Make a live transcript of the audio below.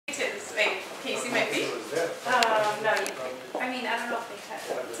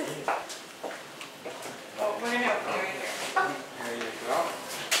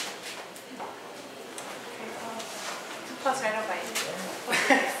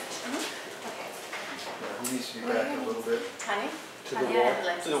needs to be back a little bit. Tanya? To the wall?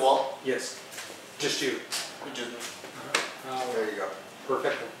 Alexis. To the wall? Yes. Just you. Just There you go.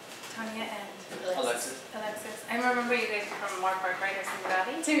 Perfect. Tanya and Alexis. Alexis. I remember you guys are from Moore Park, right? Or Simi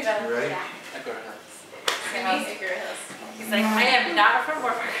Valley? Simi Valley. You ready? Yeah. I got it. He's like, I am not from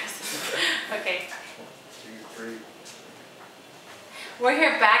Moore Park. Okay. 2, 3. We're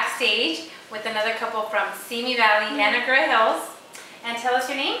here backstage with another couple from Simi Valley, Anagra Hills. And tell us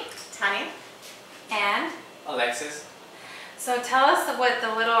your name. Tanya. And Alexis. so tell us what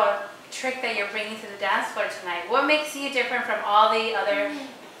the little trick that you're bringing to the dance floor tonight. What makes you different from all the other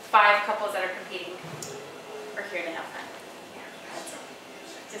 5 couples that are competing? We're here to have fun. That's it.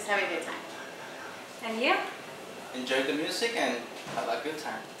 Just have a good time. And you? Enjoy the music and have a good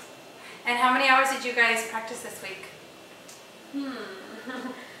time. And how many hours did you guys practice this week? I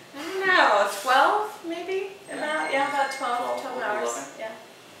don't know, 12 maybe? About 12 hours. 11. Yeah.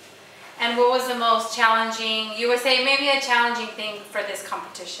 And what was the most challenging, you would say maybe a challenging thing for this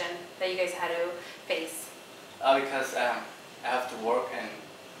competition that you guys had to face? Because I have to work and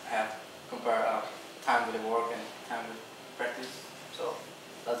I have to compare time with the work and time with practice. So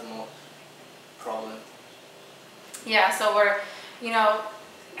that's the most problem. Yeah, so we're,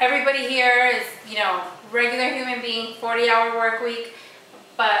 everybody here is, regular human being, 40-hour work week.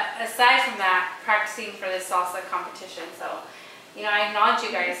 But aside from that, practicing for this salsa competition. So, I acknowledge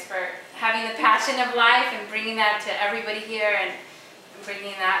you guys for having the passion of life and bringing that to everybody here and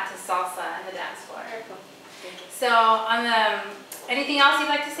bringing that to salsa and the dance floor. Very cool. Thank you. So, anything else you'd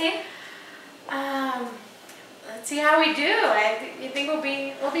like to say? Let's see how we do. I think we'll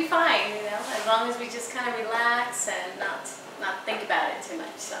be fine, as long as we just kind of relax and not think about it too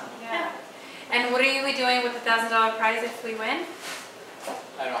much. So yeah. And what are you doing with the $1,000 prize if we win?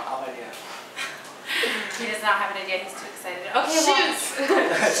 I don't have an idea. He does not have an idea. He's too excited. Okay, Shoes.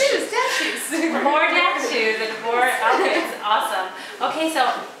 Shoes, dance shoes. well, more dance shoes and more outfits. Awesome. Okay, so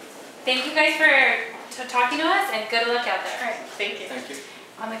thank you guys for talking to us and good luck out there. All right, thank you. Thank you.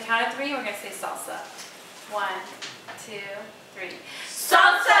 On the count of 3, we're gonna say salsa. 1, 2, 3.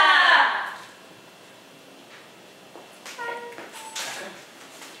 Salsa!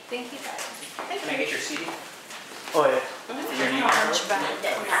 Thank you guys. Can I get your CD? Oh, yeah. Your name? Orange bag on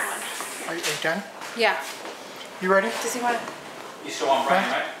that one. Are you done? Yeah. You ready? Does he want to? You still want Brian,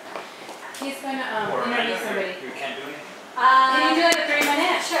 right? He's going to Or interview Amanda, somebody. You can't do anything? Can you do like a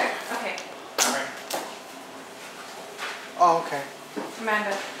 3-minute? Sure. Okay. All right. Oh, okay.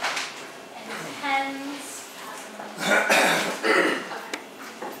 Amanda. Pens.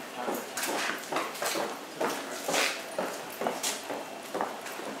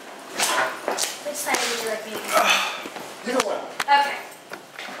 Which side would you like me to do? Either one. Okay.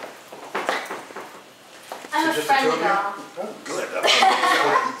 I'm a So just the two friendly of you? girl. Oh, good.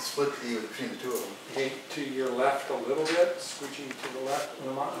 Split between the 2 of them. Okay, to your left a little bit, scooching to the left,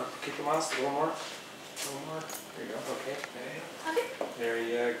 keep the mouse, a little more. A little more. There you go. Okay. Okay. There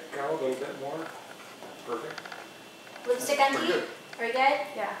you go. A little bit more. Perfect. Lipstick on Pretty you? good. Are we good?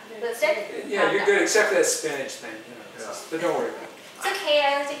 Yeah. Lipstick? Yeah, you're good, except for that spinach thing. But don't worry about it. It's okay, I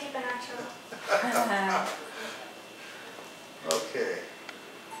like to keep it natural. Okay.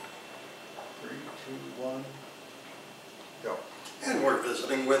 3, 2, 1. Go. And we're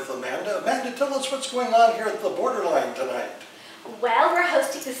visiting with Amanda. Amanda, tell us what's going on here at the Borderline tonight. Well, we're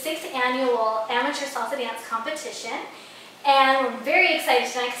hosting the 6th annual Amateur Salsa Dance Competition, and we're very excited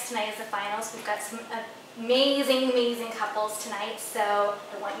tonight because tonight is the finals. We've got some amazing couples tonight, so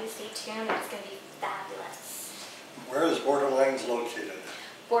I want you to stay tuned. It's going to be fabulous. Where is Borderlines located?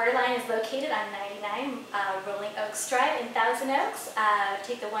 Borderline is located on 99 Rolling Oaks Drive in Thousand Oaks.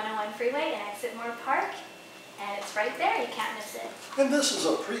 Take the 101 freeway and exit Moore Park, and it's right there. You can't miss it. And this is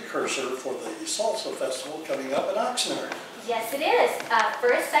a precursor for the Salsa Festival coming up in Oxnard. Yes, it is.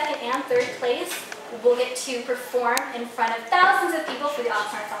 First, second, and third place will get to perform in front of thousands of people for the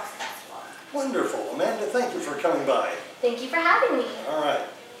Oxnard Salsa Festival. Wonderful. Amanda, thank you for coming by. Thank you for having me. All right.